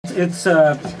It's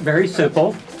very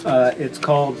simple. It's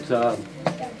called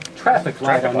traffic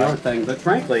light on your thing, but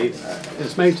frankly,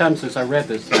 as many times as I read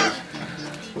this thing,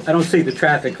 I don't see the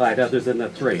traffic light other than the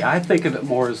three. I think of it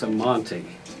more as a Monty.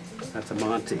 That's a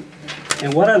Monty.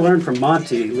 And what I learned from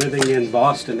Monty living in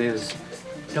Boston is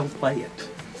don't play it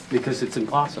because it's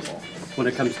impossible when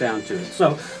it comes down to it.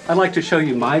 So I'd like to show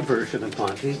you my version of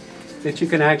Monty that you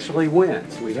can actually win.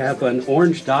 We have an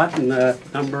orange dot in the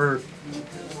number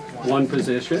 1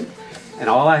 position, and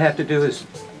all I have to do is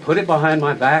put it behind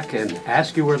my back and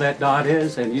ask you where that dot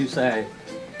is, and you say,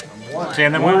 it's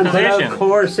in the 1 position. But of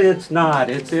course it's not.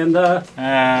 It's in the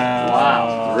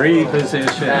 3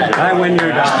 position. I win your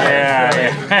dot.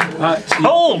 Yeah.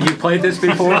 You played this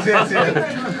before?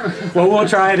 Well, we'll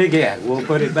try it again. We'll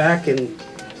put it back, and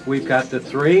we've got the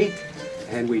 3,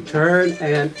 and we turn,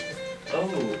 and it's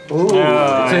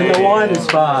in the 1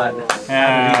 spot.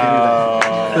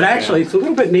 But actually, it's a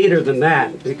little bit neater than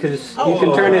that because you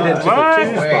can turn it into the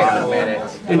 2 spot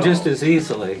and just as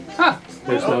easily.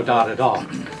 There's no dot at all.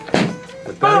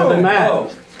 But better than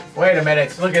that. Wait a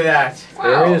minute, look at that.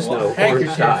 There is no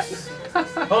orange dot.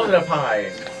 Hold it up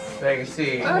high so I can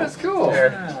see. That's cool.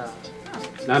 There.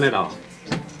 None at all.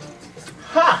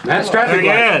 Ha! That's traffic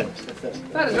light.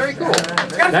 That is very cool.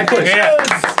 That quick.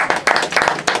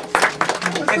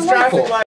 It's traffic light.